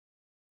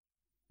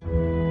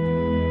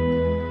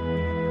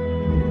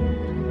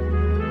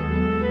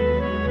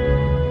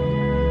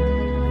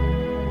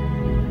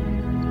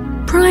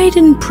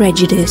Pride and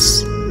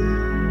Prejudice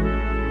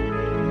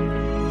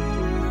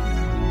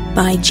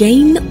by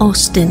Jane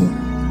Austen.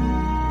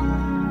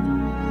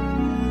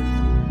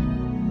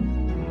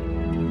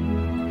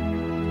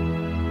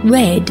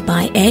 Read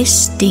by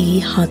S.D.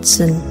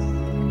 Hudson.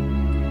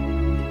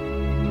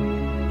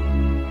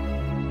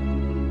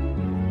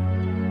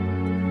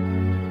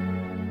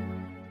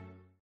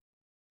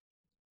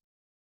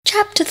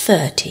 Chapter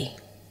 30.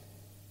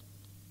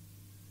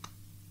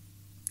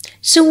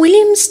 Sir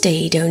William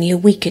stayed only a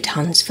week at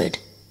Hunsford,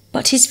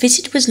 but his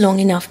visit was long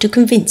enough to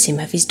convince him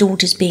of his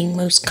daughter's being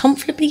most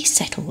comfortably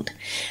settled,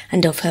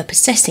 and of her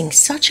possessing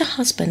such a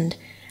husband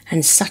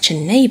and such a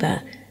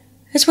neighbour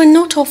as were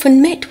not often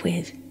met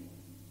with.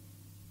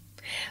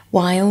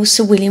 While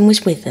Sir William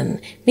was with them,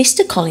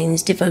 Mr.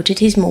 Collins devoted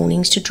his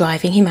mornings to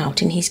driving him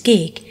out in his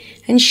gig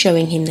and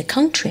showing him the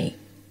country.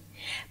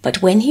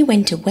 But when he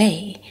went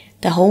away,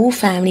 the whole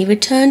family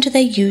returned to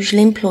their usual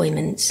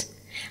employments,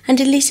 and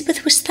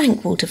Elizabeth was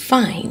thankful to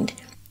find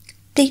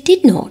they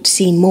did not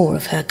see more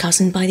of her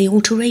cousin by the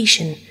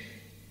alteration,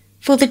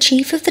 for the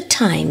chief of the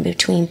time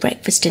between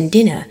breakfast and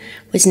dinner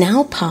was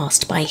now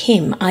passed by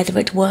him either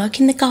at work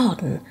in the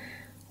garden,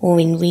 or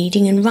in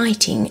reading and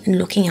writing and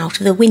looking out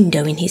of the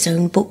window in his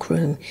own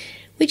book-room,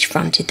 which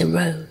fronted the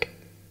road.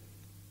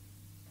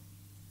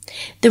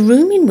 The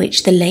room in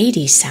which the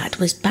ladies sat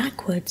was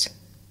backwards.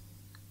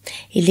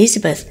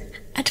 Elizabeth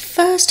at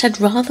first had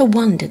rather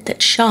wondered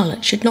that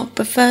Charlotte should not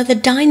prefer the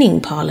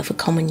dining parlour for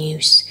common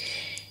use.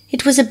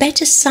 It was a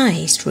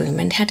better-sized room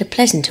and had a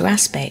pleasanter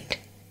aspect.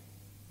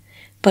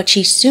 But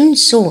she soon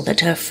saw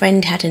that her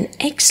friend had an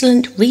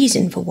excellent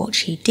reason for what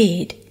she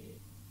did.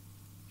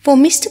 For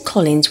Mr.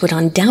 Collins would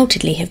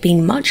undoubtedly have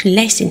been much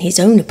less in his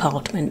own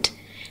apartment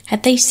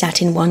had they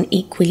sat in one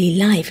equally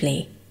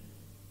lively,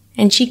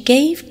 and she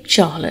gave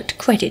Charlotte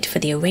credit for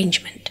the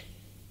arrangement.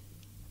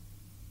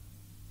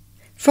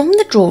 From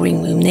the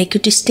drawing-room they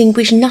could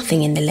distinguish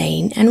nothing in the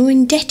lane, and were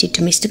indebted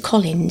to Mr.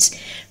 Collins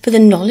for the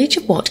knowledge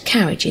of what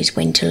carriages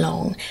went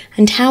along,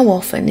 and how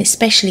often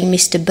especially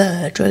Mr.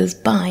 Burr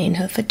drove by in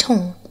her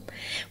phaeton,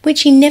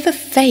 which he never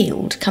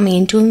failed coming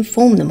in to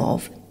inform them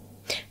of,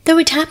 though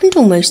it happened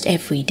almost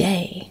every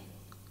day.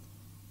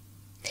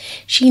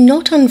 She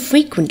not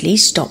unfrequently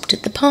stopped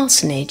at the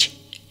parsonage,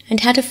 and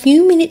had a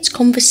few minutes'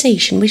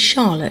 conversation with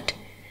Charlotte,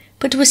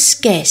 but was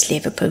scarcely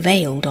ever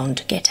prevailed on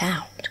to get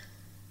out.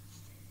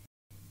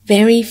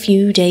 Very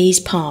few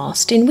days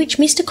passed in which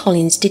Mr.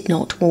 Collins did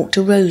not walk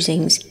to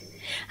Rosings,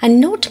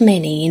 and not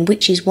many in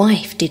which his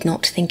wife did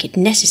not think it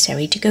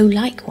necessary to go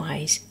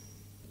likewise.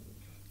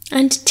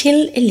 And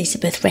till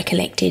Elizabeth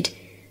recollected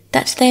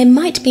that there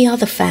might be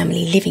other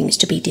family livings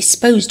to be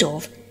disposed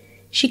of,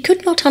 she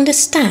could not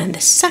understand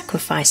the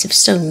sacrifice of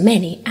so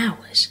many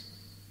hours.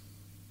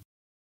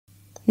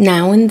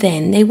 Now and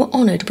then they were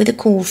honoured with a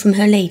call from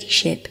her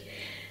ladyship,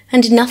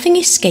 and nothing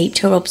escaped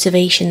her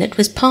observation that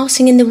was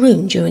passing in the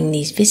room during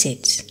these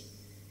visits.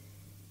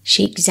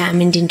 She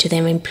examined into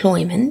their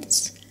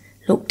employments,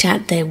 looked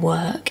at their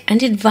work,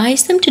 and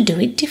advised them to do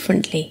it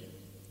differently,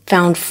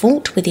 found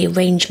fault with the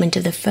arrangement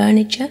of the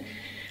furniture,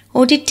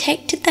 or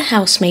detected the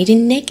housemaid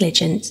in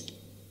negligence,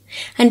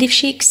 and if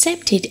she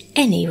accepted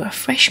any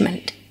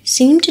refreshment,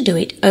 seemed to do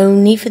it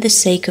only for the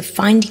sake of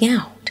finding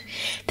out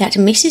that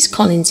Mrs.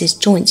 Collins's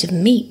joints of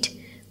meat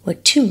were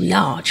too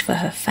large for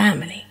her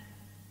family.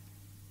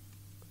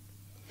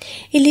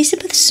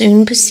 Elizabeth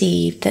soon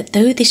perceived that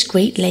though this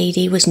great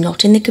lady was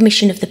not in the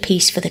commission of the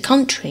peace for the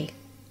country,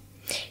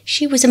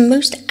 she was a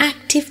most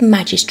active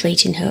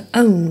magistrate in her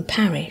own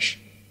parish,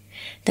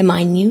 the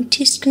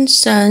minutest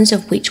concerns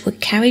of which were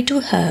carried to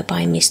her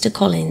by Mr.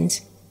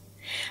 Collins,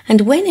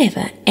 and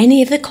whenever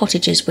any of the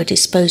cottagers were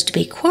disposed to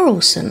be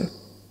quarrelsome,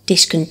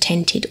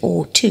 discontented,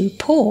 or too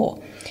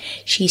poor,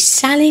 she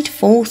sallied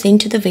forth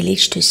into the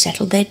village to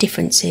settle their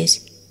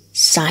differences,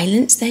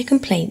 silence their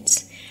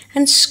complaints,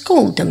 and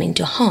scold them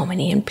into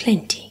harmony and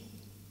plenty.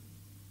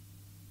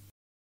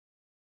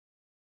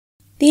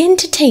 The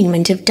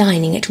entertainment of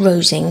dining at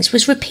Rosings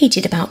was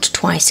repeated about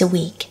twice a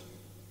week,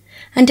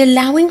 and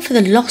allowing for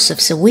the loss of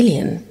Sir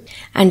William,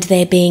 and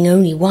there being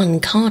only one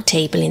card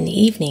table in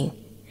the evening,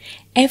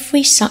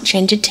 every such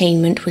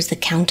entertainment was the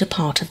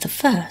counterpart of the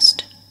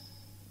first.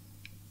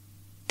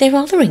 Their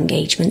other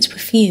engagements were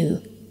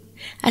few,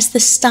 as the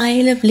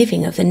style of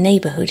living of the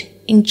neighbourhood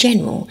in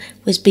general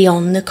was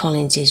beyond the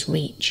Collinses'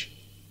 reach.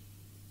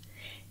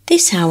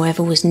 This,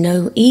 however, was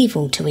no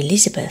evil to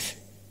Elizabeth,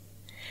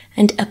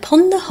 and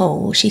upon the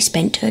whole she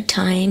spent her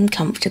time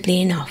comfortably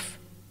enough.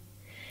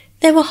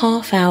 There were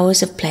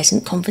half-hours of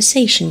pleasant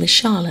conversation with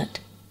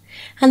Charlotte,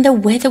 and the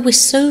weather was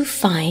so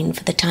fine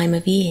for the time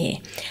of year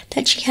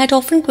that she had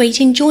often great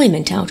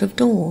enjoyment out of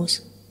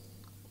doors.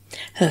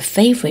 Her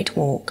favourite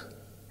walk,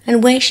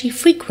 and where she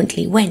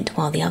frequently went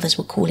while the others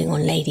were calling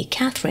on Lady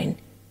Catherine,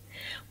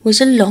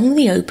 was along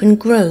the open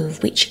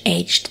grove which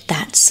edged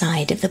that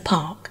side of the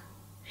park,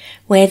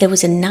 where there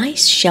was a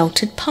nice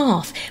sheltered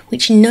path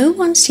which no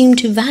one seemed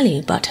to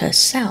value but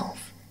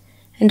herself,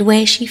 and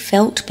where she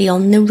felt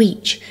beyond the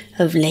reach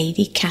of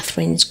Lady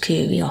Catherine's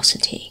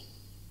curiosity.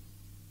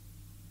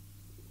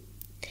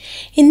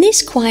 In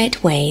this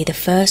quiet way, the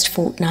first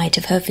fortnight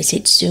of her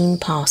visit soon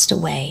passed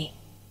away.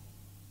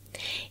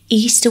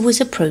 Easter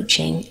was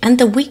approaching, and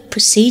the week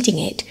preceding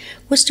it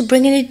was to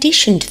bring an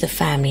addition to the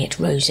family at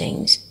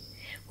Rosings,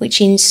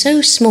 which in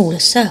so small a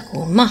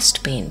circle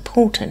must be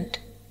important.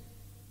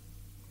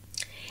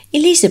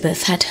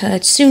 Elizabeth had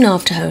heard soon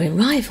after her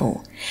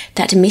arrival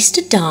that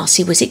Mr.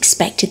 Darcy was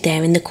expected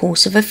there in the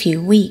course of a few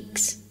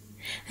weeks,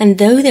 and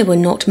though there were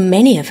not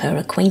many of her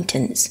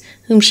acquaintance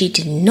whom she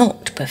did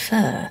not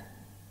prefer,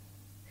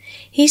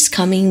 his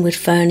coming would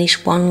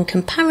furnish one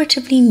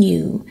comparatively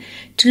new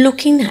to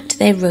looking at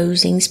their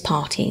Rosings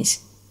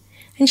parties,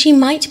 and she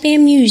might be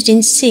amused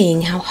in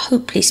seeing how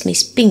hopeless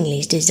Miss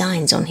Bingley's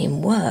designs on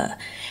him were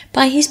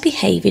by his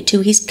behaviour to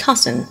his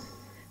cousin,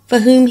 for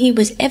whom he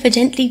was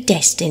evidently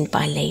destined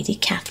by Lady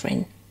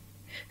Catherine,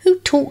 who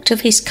talked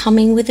of his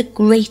coming with the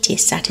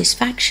greatest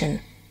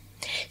satisfaction,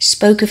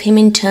 spoke of him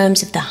in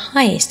terms of the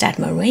highest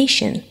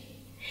admiration,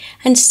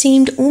 and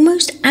seemed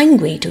almost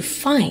angry to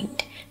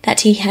find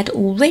that he had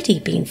already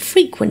been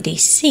frequently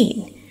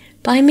seen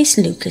by Miss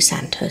Lucas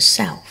and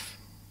herself.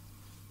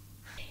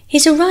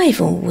 His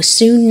arrival was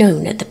soon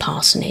known at the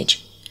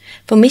parsonage,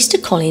 for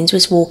Mr. Collins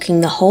was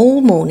walking the whole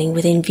morning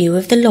within view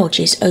of the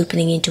lodges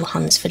opening into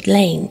Hunsford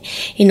Lane,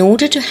 in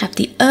order to have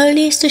the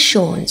earliest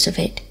assurance of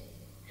it,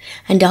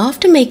 and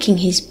after making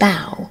his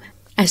bow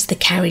as the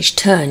carriage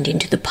turned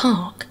into the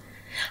park,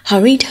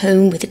 hurried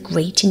home with a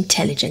great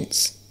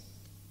intelligence.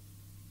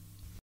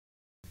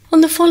 On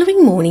the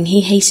following morning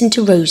he hastened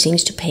to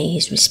Rosings to pay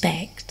his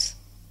respects.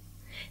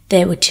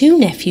 There were 2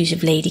 nephews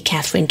of Lady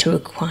Catherine to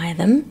require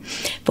them,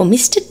 for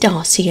Mr.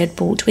 Darcy had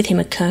brought with him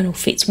a Colonel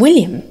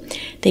Fitzwilliam,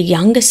 the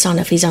younger son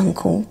of his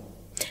uncle,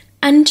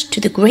 and to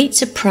the great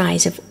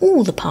surprise of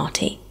all the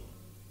party,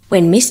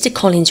 when Mr.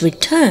 Collins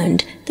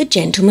returned, the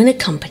gentleman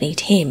accompanied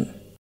him.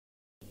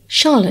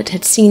 Charlotte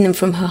had seen them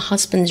from her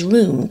husband's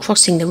room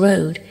crossing the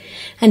road,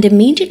 and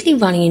immediately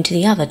running into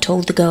the other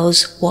told the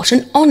girls what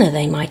an honour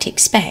they might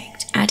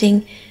expect,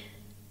 adding,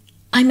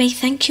 "I may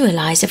thank you,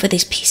 Eliza, for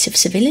this piece of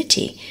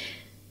civility.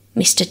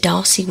 Mr.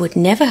 Darcy would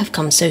never have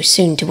come so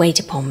soon to wait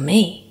upon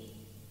me."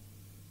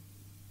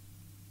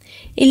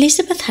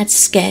 Elizabeth had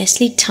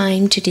scarcely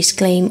time to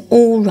disclaim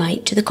all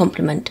right to the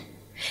compliment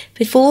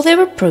before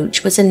their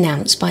approach was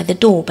announced by the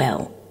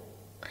door-bell,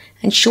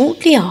 and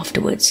shortly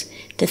afterwards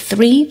the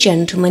 3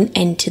 gentlemen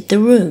entered the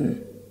room.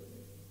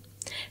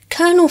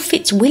 Colonel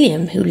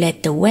Fitzwilliam, who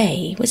led the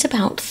way, was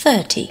about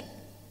 30,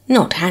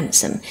 not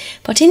handsome,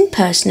 but in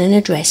person and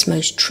address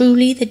most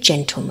truly the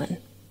gentleman.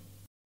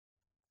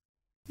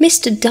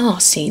 Mr.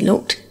 Darcy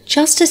looked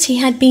just as he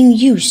had been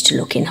used to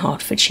look in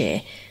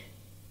Hertfordshire,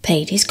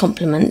 paid his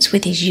compliments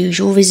with his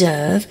usual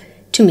reserve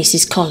to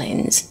Mrs.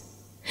 Collins,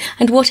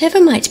 and whatever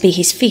might be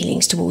his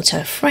feelings towards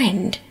her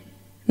friend,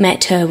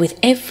 met her with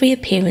every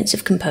appearance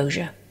of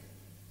composure.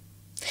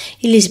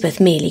 Elizabeth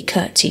merely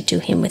curtsied to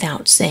him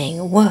without saying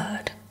a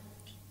word.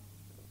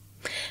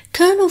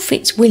 Colonel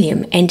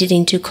Fitzwilliam entered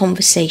into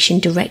conversation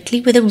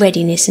directly with the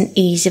readiness and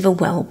ease of a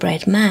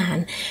well-bred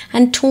man,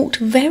 and talked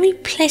very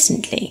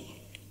pleasantly,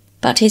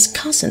 but his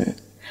cousin,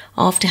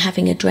 after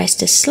having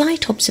addressed a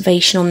slight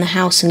observation on the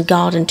house and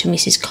garden to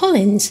Mrs.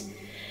 Collins,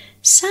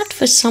 sat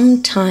for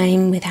some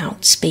time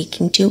without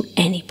speaking to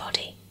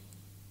anybody.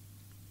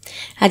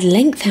 At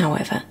length,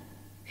 however,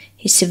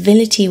 his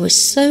civility was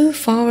so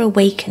far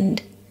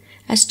awakened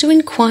as to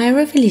inquire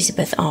of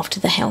Elizabeth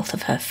after the health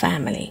of her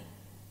family.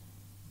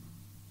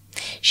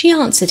 She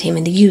answered him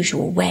in the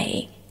usual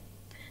way,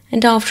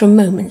 and after a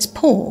moment's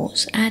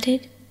pause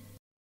added,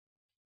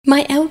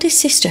 "My eldest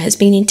sister has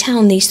been in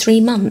town these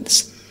 3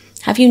 months.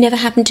 Have you never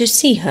happened to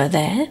see her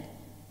there?"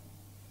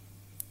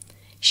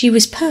 She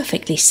was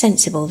perfectly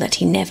sensible that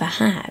he never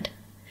had,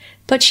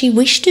 but she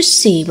wished to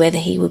see whether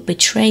he would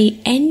betray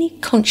any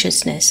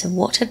consciousness of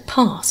what had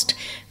passed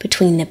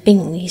between the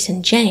Bingleys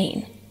and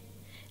Jane,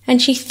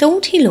 and she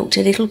thought he looked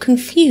a little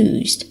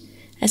confused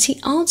as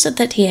he answered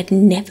that he had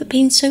never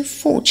been so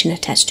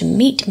fortunate as to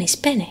meet Miss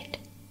Bennet.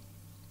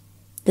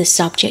 The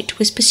subject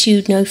was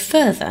pursued no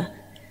further,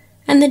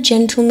 and the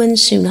gentleman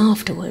soon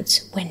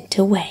afterwards went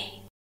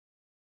away.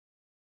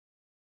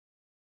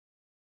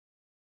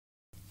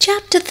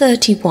 Chapter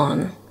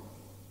 31.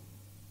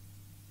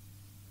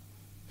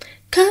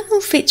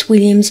 Colonel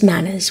Fitzwilliam's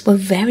manners were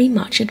very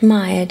much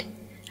admired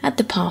at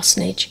the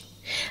parsonage,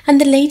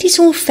 and the ladies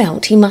all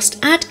felt he must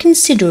add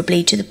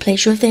considerably to the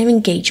pleasure of their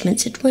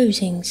engagements at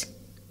Rosings.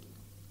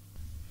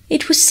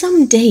 It was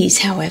some days,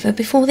 however,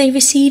 before they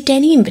received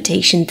any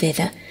invitation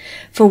thither,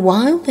 for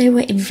while there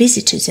were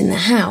visitors in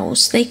the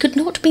house they could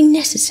not be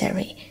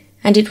necessary,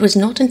 and it was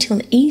not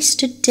until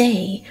Easter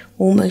Day,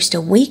 almost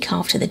a week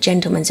after the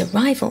gentleman's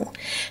arrival,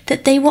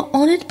 that they were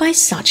honoured by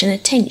such an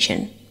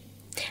attention,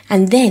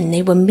 and then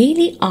they were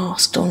merely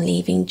asked on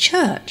leaving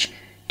church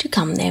to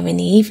come there in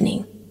the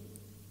evening.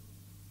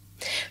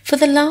 For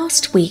the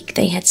last week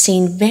they had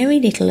seen very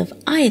little of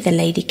either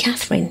Lady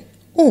Catherine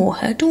or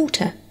her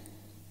daughter.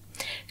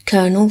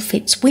 Colonel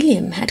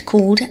Fitzwilliam had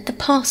called at the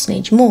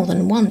parsonage more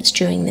than once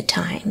during the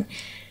time,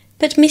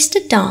 but Mr.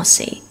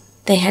 Darcy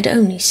they had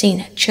only seen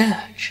at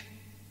church.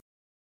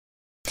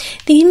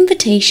 The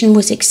invitation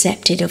was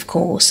accepted, of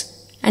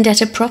course, and at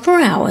a proper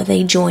hour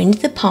they joined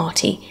the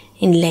party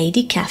in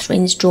Lady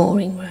Catherine's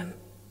drawing room.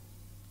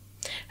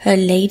 Her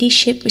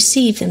ladyship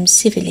received them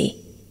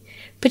civilly,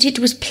 but it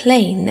was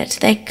plain that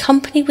their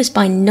company was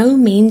by no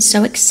means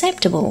so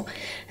acceptable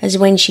as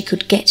when she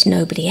could get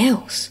nobody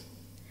else,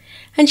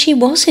 and she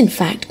was in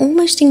fact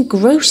almost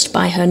engrossed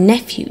by her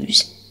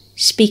nephews,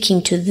 speaking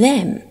to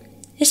them,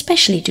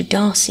 especially to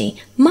Darcy,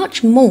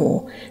 much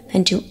more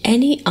than to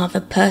any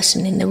other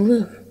person in the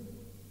room.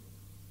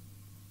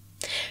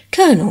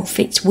 Colonel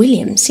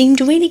Fitzwilliam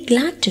seemed really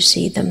glad to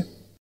see them.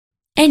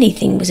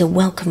 Anything was a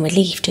welcome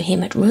relief to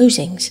him at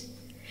Rosings,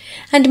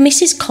 and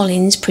Mrs.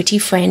 Collins's pretty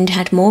friend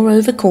had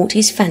moreover caught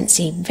his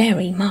fancy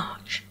very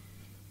much.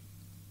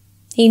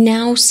 He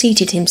now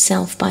seated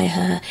himself by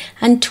her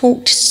and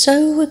talked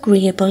so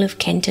agreeable of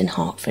Kent and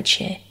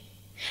Hertfordshire,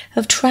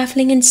 of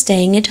travelling and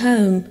staying at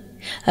home,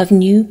 of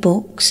new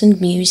books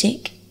and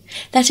music,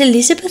 that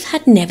Elizabeth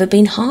had never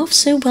been half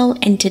so well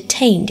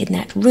entertained in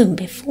that room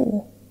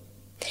before,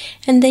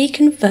 and they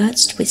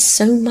conversed with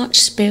so much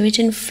spirit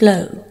and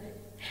flow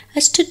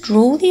as to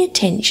draw the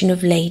attention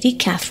of Lady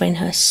Catherine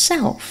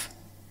herself,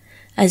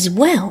 as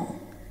well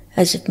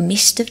as of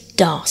Mr.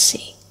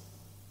 Darcy.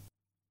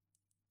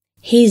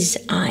 His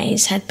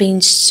eyes had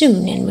been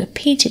soon and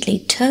repeatedly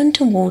turned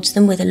towards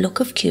them with a look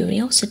of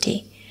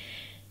curiosity,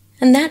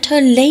 and that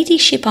her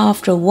ladyship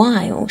after a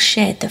while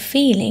shared the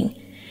feeling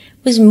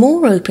was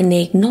more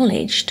openly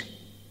acknowledged,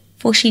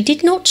 for she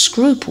did not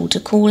scruple to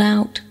call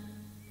out,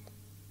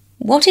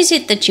 "What is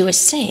it that you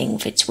are saying,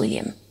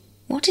 Fitzwilliam?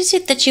 What is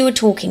it that you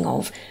are talking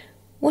of?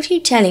 What are you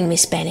telling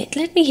Miss Bennet?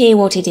 Let me hear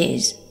what it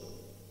is."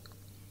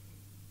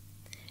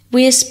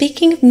 "We are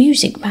speaking of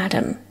music,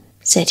 madam,"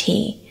 said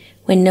he,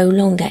 when no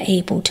longer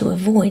able to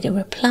avoid a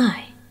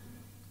reply.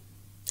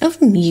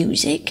 "Of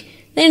music?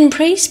 Then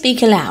pray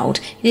speak aloud.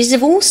 It is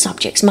of all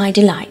subjects my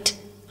delight.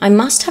 I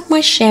must have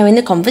my share in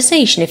the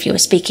conversation if you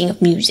are speaking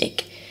of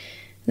music.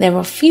 There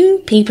are few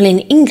people in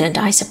England,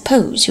 I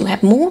suppose, who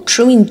have more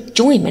true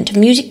enjoyment of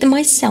music than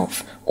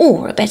myself,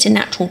 or a better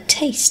natural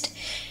taste.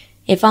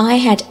 If I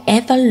had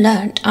ever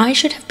learnt, I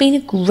should have been a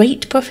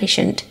great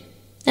proficient,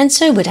 and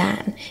so would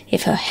Anne,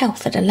 if her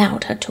health had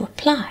allowed her to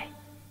apply.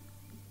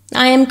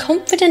 I am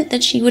confident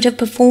that she would have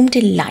performed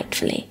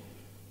delightfully.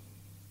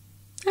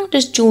 How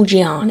does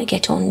Georgiana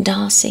get on,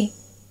 Darcy?"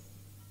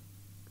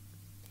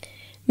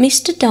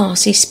 Mr.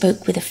 Darcy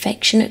spoke with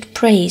affectionate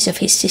praise of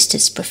his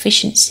sister's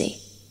proficiency.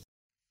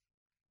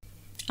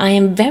 "I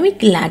am very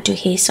glad to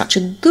hear such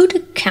a good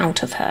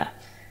account of her,"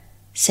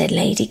 said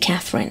Lady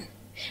Catherine,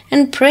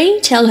 "and pray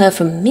tell her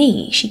from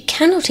me she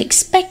cannot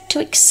expect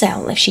to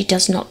excel if she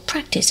does not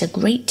practice a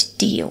great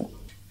deal."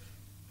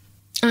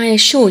 "I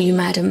assure you,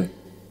 madam,"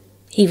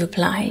 he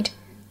replied,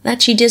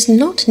 "that she does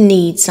not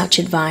need such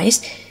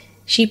advice.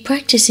 She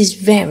practices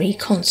very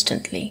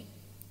constantly."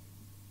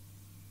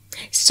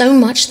 "So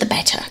much the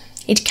better.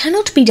 It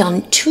cannot be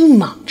done too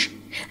much,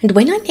 and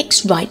when I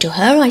next write to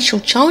her I shall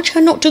charge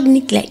her not to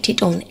neglect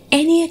it on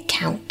any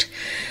account.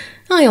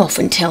 I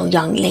often tell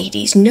young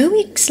ladies no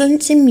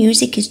excellence in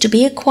music is to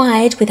be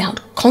acquired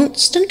without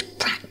constant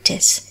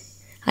practice.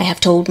 I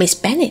have told Miss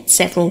Bennet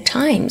several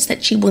times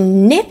that she will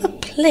never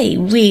play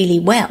really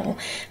well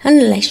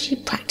unless she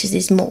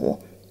practises more,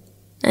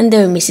 and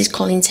though Mrs.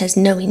 Collins has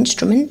no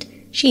instrument,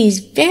 she is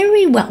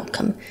very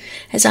welcome,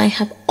 as I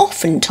have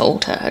often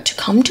told her to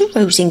come to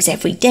Rosings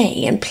every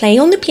day and play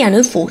on the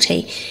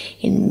pianoforte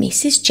in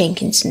Mrs.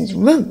 Jenkinson's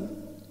room.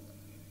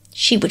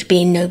 She would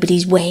be in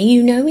nobody's way,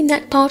 you know, in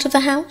that part of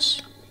the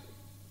house."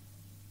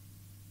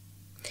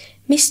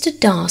 Mr.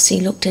 Darcy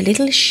looked a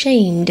little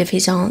ashamed of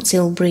his aunt's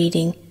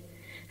ill-breeding,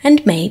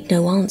 and made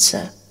no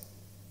answer.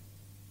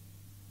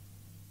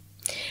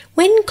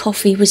 When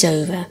coffee was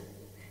over,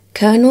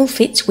 Colonel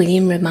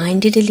Fitzwilliam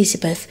reminded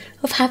Elizabeth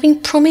of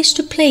having promised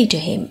to play to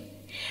him,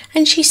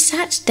 and she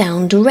sat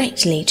down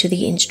directly to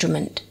the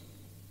instrument.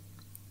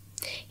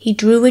 He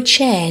drew a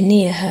chair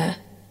near her.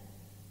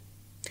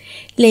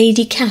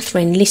 Lady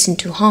Catherine listened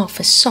to half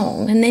a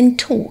song, and then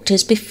talked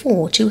as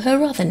before to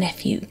her other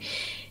nephew,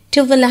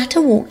 till the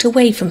latter walked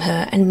away from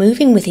her, and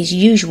moving with his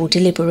usual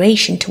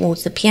deliberation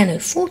towards the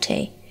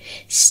pianoforte,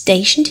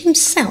 stationed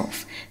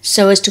himself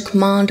so as to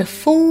command a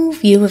full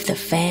view of the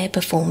fair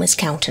performer's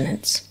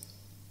countenance.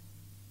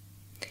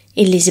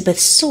 Elizabeth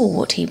saw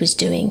what he was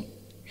doing,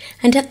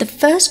 and at the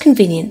first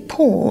convenient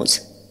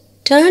pause,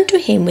 turned to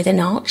him with an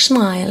arch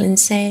smile and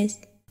said,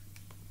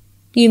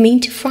 "You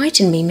mean to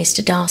frighten me,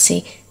 Mr.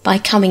 Darcy, by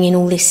coming in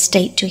all this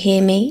state to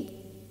hear me?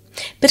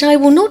 But I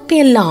will not be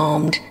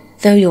alarmed,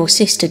 though your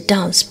sister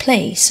does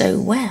play so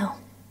well.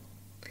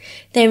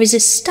 There is a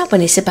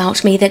stubbornness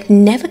about me that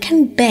never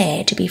can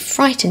bear to be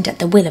frightened at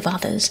the will of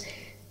others.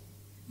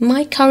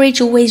 My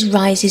courage always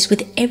rises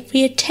with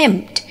every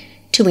attempt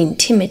to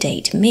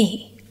intimidate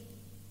me."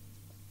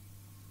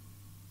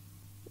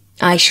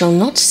 "I shall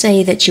not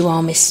say that you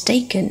are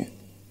mistaken,"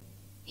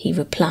 he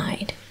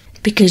replied,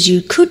 "because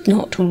you could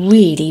not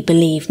really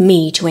believe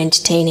me to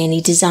entertain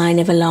any design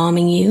of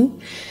alarming you,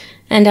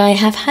 and I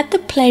have had the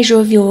pleasure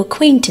of your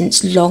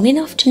acquaintance long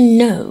enough to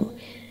know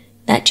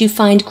that you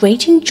find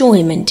great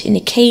enjoyment in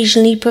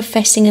occasionally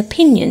professing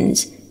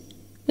opinions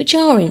which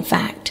are, in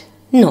fact,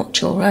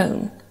 not your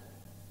own."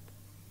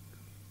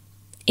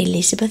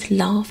 Elizabeth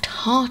laughed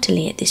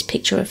heartily at this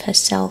picture of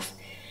herself,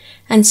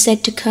 and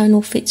said to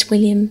Colonel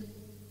Fitzwilliam,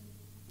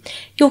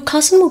 "Your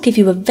cousin will give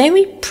you a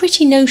very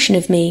pretty notion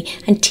of me,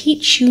 and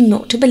teach you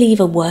not to believe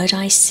a word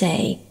I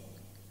say.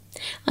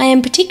 I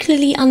am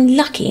particularly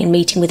unlucky in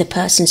meeting with a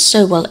person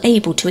so well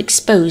able to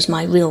expose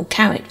my real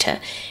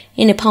character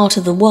in a part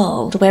of the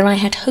world where I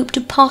had hoped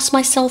to pass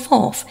myself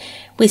off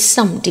with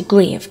some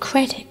degree of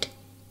credit.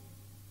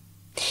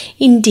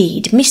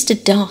 Indeed, Mr.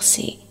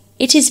 Darcy,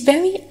 it is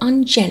very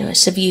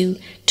ungenerous of you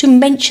to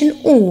mention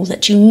all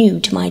that you knew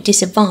to my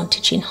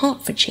disadvantage in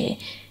Hertfordshire,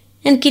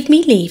 and give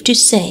me leave to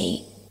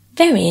say,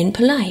 very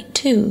impolite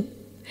too,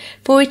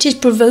 for it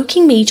is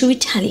provoking me to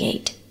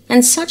retaliate,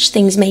 and such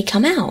things may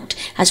come out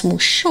as will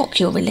shock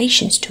your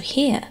relations to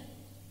hear."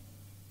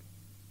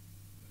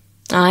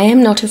 "I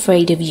am not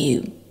afraid of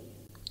you,"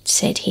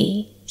 said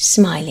he,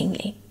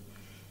 smilingly.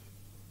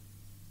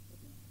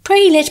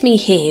 "Pray let me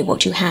hear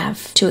what you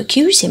have to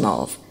accuse him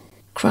of,"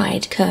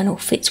 cried Colonel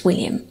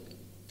Fitzwilliam.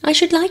 "I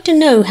should like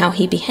to know how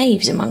he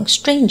behaves among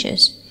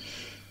strangers."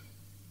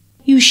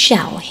 "You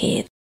shall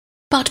hear,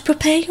 but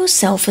prepare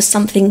yourself for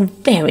something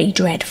very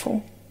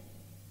dreadful.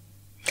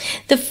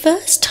 The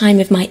first time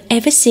of my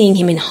ever seeing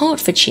him in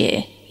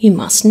Hertfordshire, you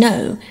must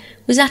know,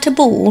 was at a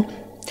ball,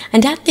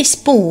 and at this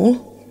ball,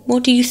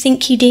 what do you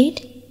think he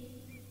did?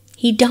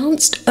 He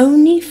danced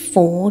only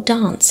 4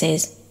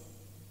 dances.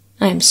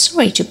 I am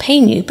sorry to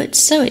pain you, but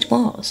so it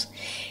was.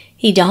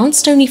 He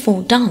danced only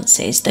 4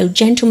 dances, though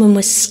gentlemen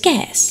were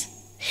scarce,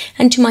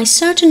 and to my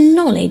certain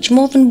knowledge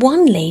more than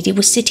one lady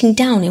was sitting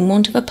down in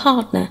want of a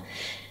partner.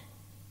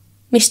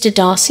 Mr.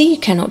 Darcy, you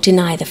cannot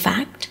deny the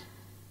fact."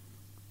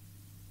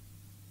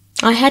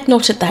 "I had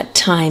not at that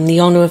time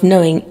the honour of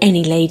knowing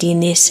any lady in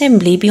the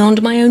assembly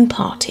beyond my own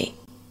party."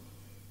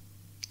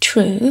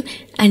 "True,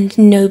 and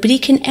nobody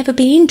can ever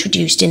be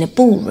introduced in a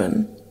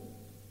ballroom.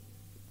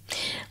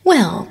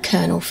 Well,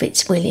 Colonel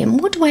Fitzwilliam,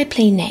 what do I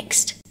play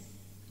next?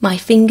 My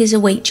fingers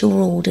await your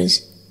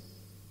orders."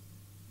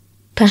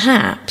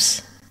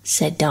 "Perhaps,"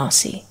 said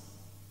Darcy,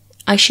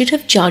 "I should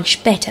have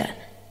judged better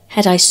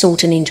had I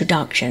sought an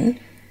introduction,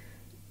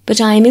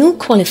 but I am ill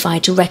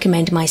qualified to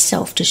recommend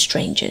myself to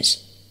strangers."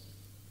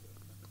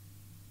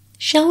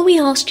 "Shall we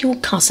ask your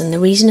cousin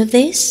the reason of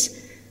this?"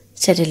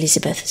 said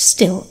Elizabeth,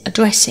 still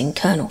addressing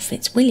Colonel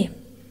Fitzwilliam.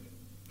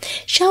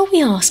 "Shall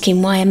we ask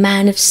him why a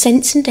man of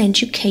sense and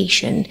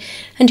education,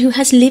 and who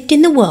has lived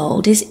in the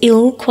world, is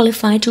ill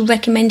qualified to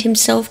recommend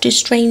himself to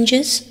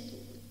strangers?"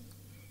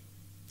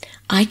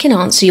 "I can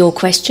answer your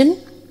question,"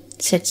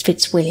 said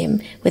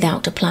Fitzwilliam,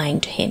 without applying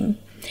to him.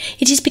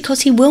 "It is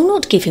because he will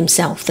not give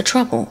himself the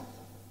trouble."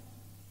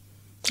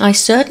 "I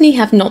certainly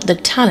have not the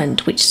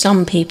talent which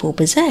some people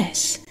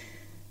possess,"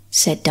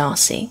 said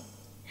Darcy,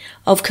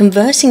 "of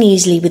conversing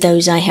easily with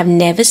those I have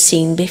never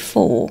seen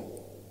before.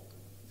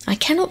 I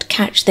cannot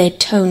catch their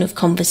tone of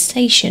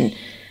conversation,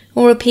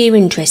 or appear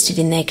interested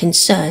in their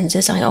concerns,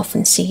 as I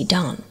often see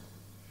done."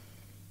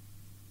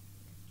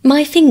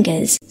 "My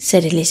fingers,"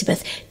 said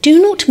Elizabeth,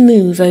 "do not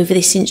move over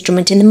this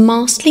instrument in the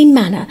masterly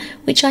manner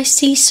which I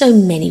see so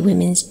many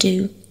women's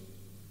do.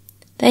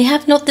 They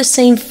have not the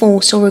same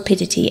force or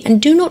rapidity,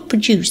 and do not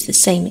produce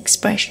the same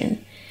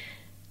expression.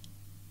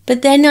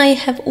 But then I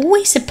have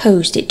always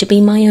supposed it to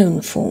be my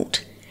own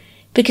fault,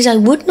 because I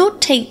would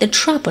not take the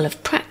trouble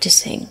of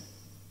practising.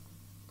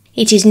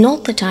 It is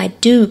not that I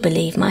do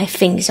believe my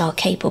fingers are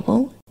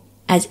capable,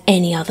 as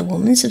any other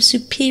woman's, of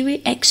superior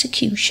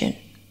execution."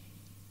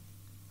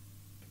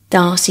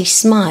 Darcy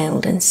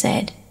smiled and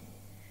said,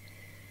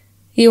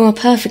 "You are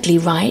perfectly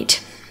right.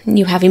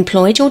 You have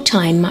employed your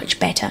time much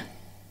better.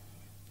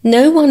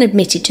 No one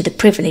admitted to the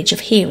privilege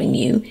of hearing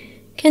you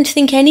can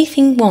think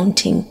anything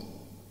wanting.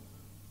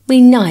 We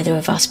neither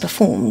of us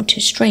perform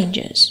to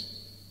strangers."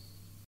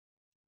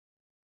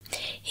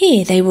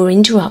 Here they were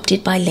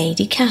interrupted by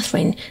Lady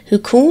Catherine, who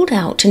called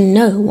out to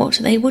know what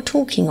they were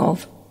talking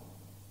of.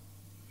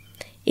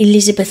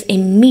 Elizabeth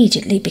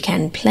immediately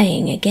began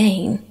playing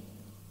again.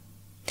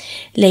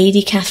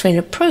 Lady Catherine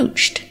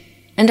approached,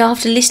 and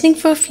after listening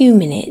for a few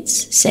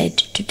minutes, said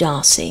to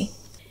Darcy,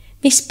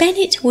 "Miss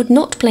Bennet would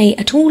not play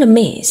at all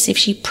amiss if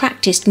she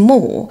practised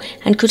more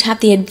and could have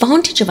the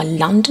advantage of a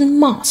London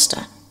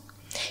master.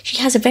 She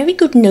has a very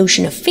good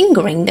notion of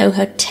fingering, though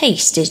her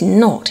taste is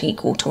not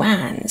equal to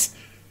Anne's.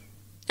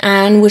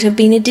 Anne would have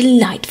been a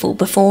delightful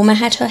performer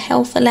had her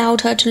health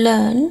allowed her to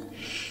learn."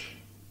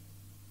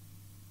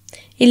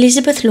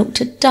 Elizabeth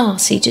looked at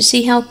Darcy to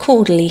see how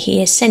cordially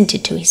he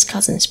assented to his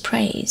cousin's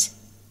praise.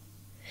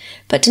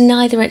 But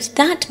neither at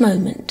that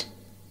moment,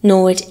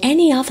 nor at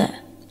any other,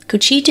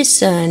 could she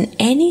discern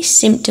any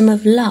symptom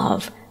of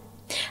love,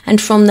 and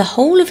from the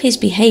whole of his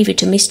behaviour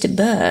to Mr.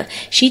 Burr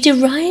she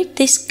derived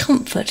this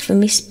comfort for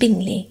Miss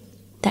Bingley,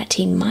 that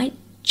he might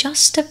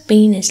just have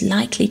been as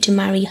likely to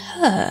marry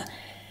her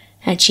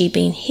had she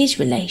been his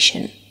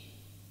relation.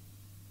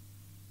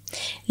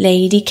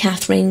 Lady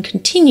Catherine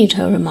continued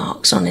her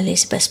remarks on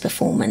Elizabeth's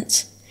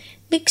performance,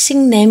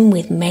 mixing them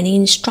with many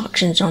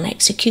instructions on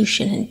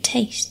execution and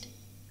taste.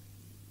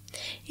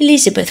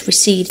 Elizabeth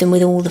received them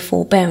with all the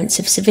forbearance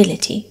of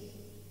civility,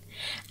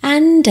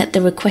 and, at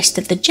the request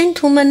of the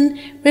gentleman,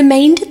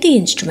 remained at the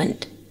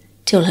instrument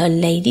till her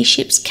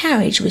ladyship's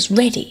carriage was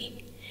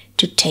ready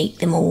to take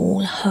them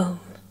all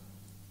home.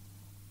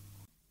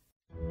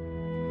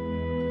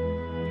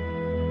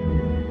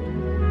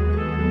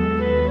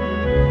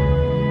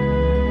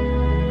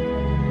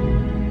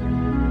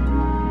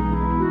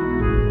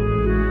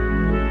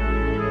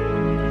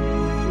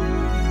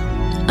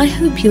 I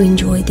hope you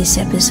enjoyed this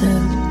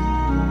episode.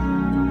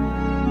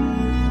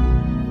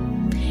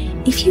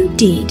 If you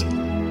did,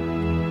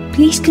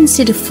 please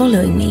consider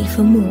following me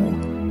for more.